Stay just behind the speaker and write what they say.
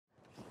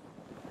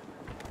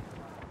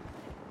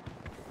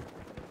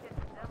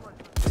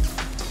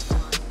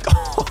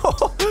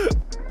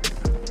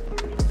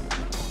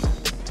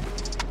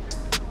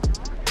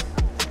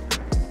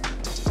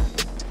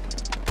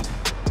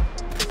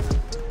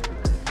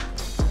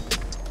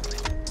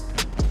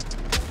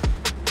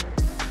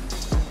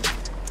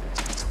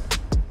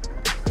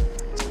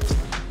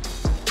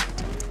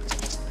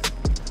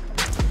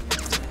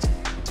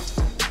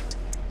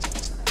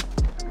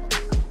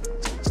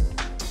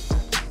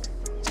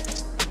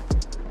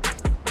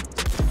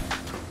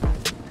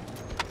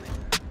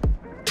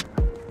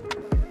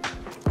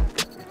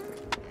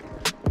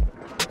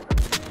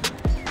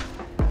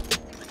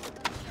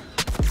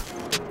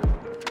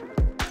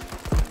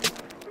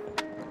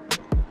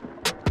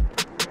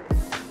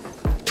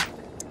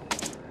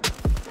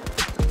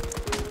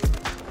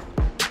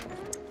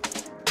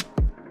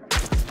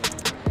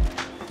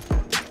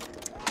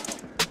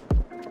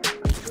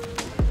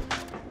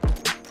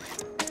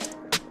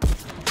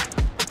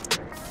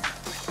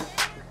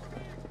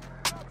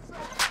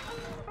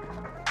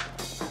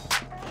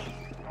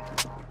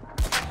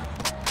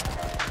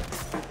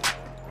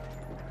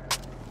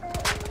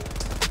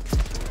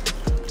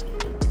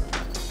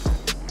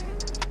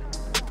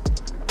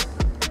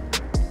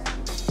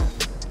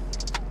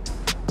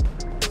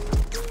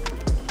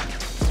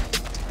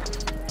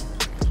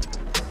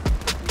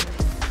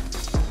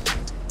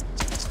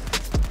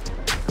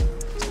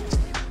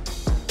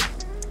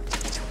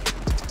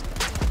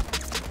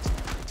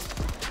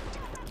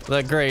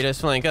The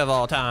greatest flank of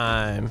all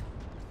time.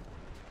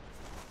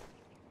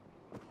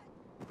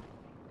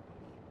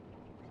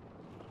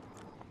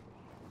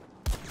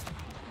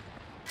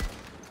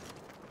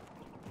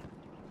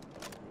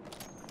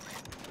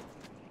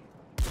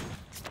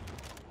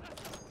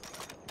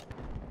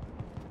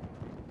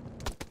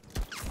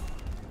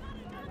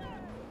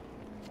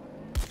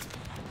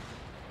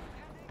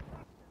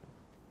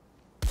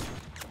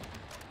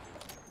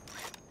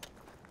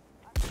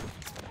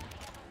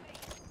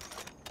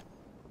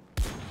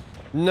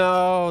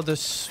 No, the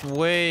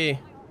sway.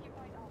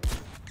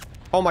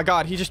 Oh my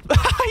god, he just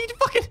that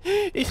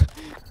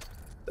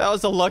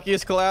was the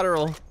luckiest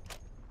collateral.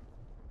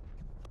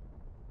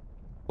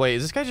 Wait,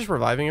 is this guy just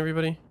reviving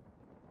everybody?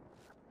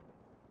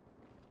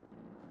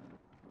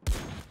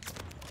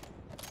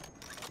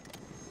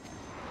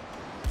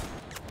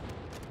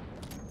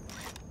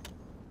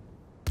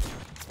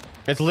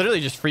 It's literally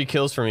just free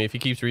kills for me if he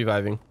keeps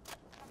reviving.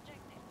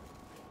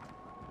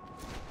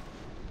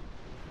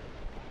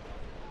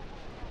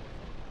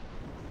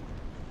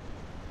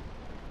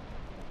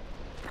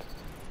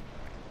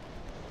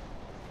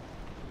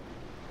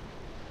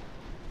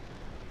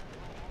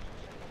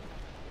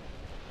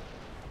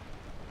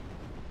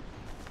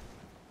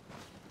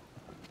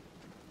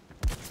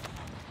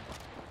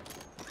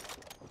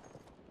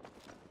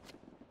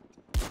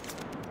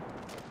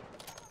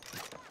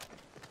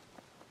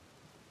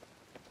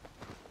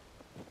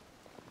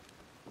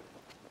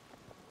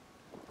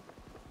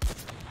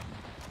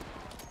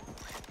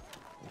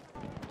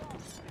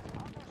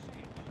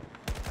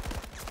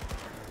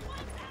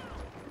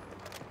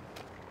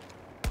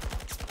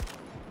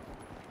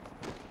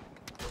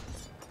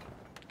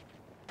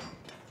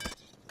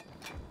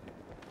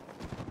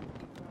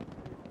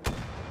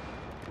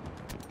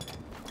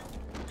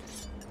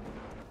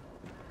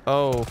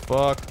 Oh,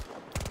 fuck.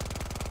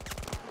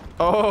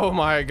 Oh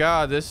my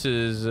god, this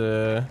is,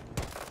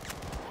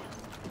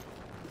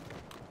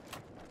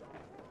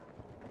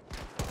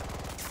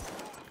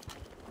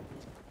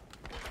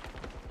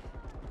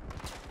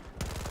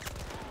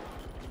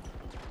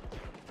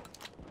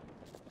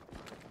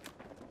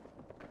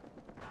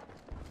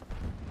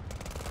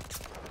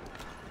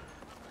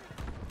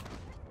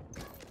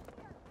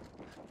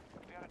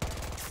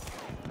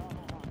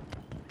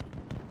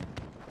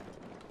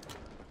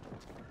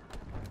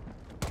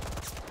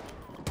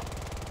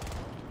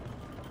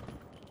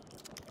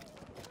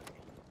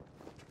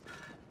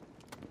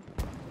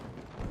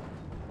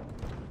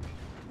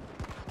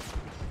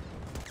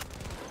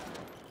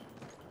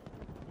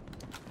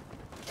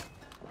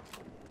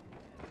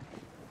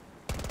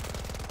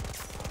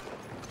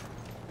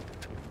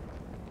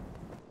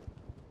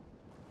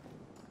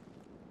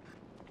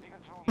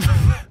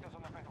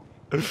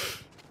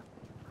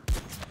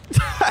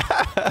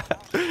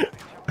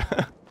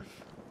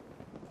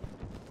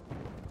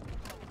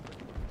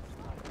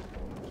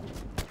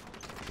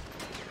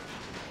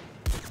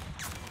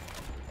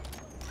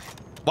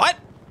 what?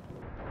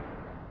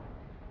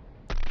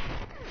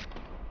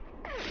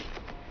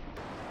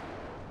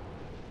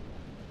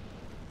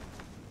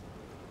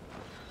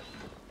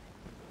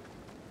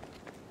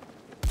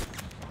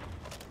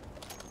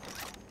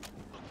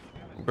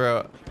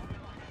 Bro.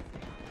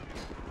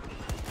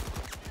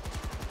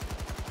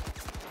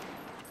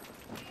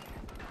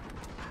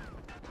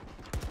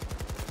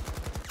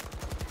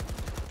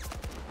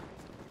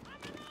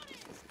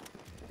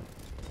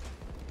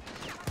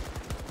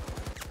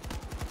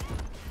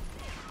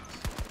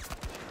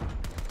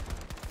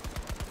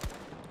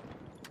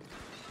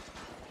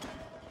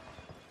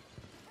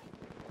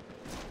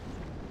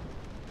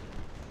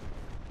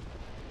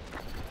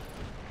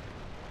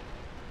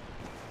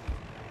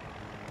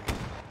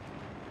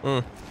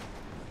 Mm.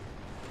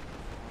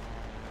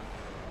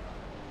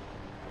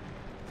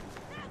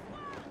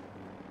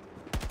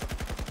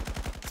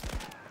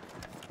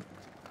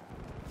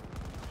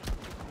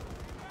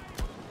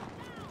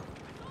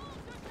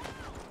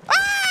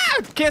 Ah!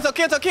 Cancel,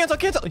 cancel, cancel,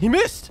 cancel. He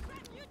missed.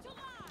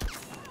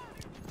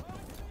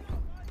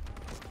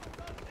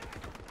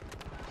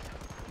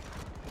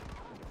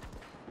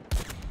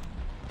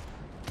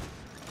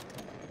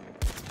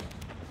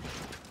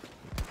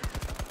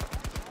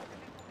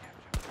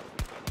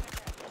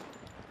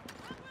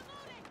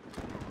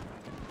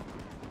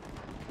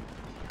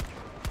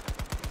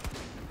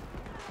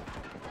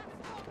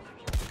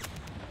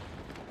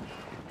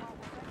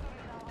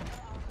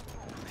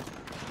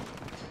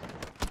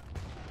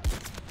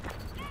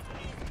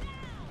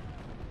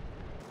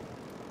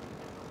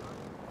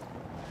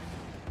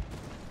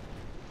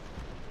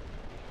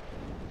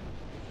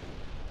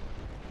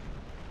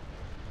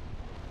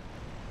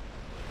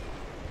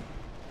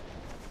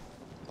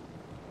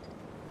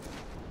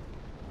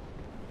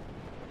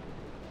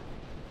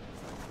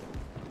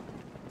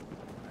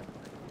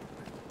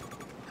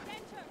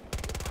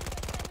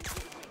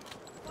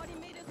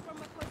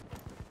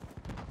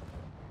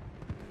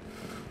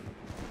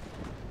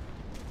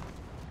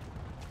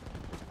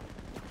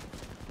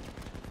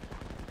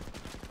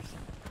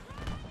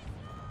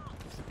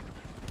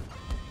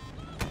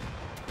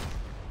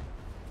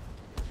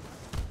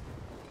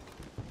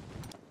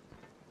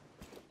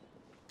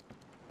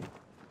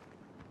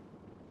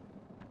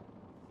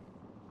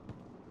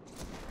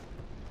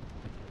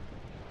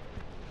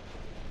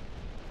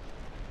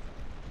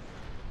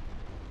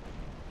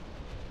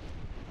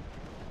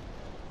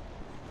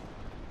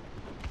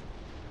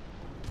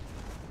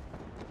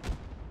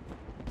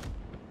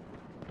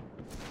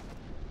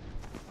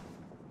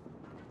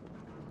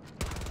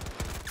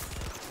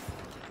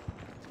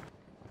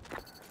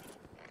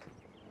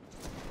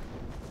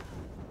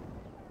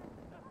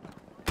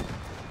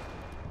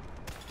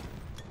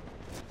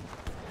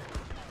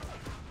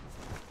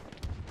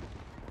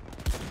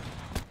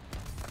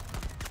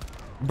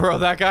 Bro,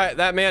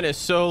 that man is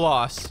so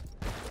lost.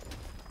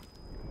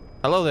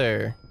 Hello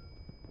there.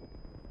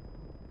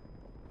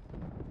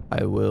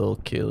 I will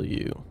kill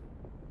you.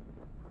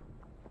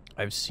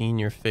 I've seen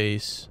your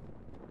face.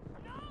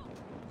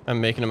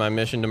 I'm making it my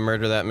mission to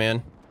murder that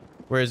man.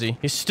 Where is he?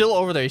 He's still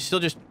over there. He's still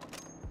just...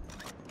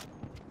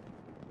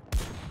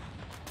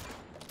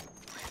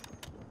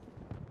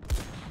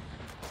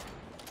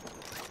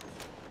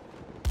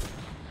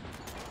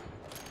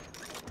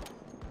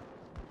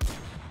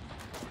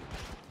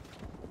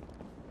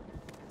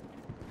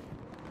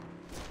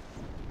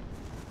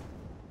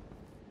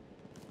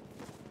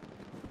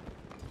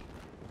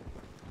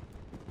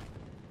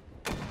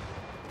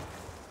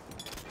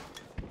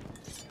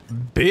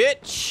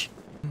 Bitch!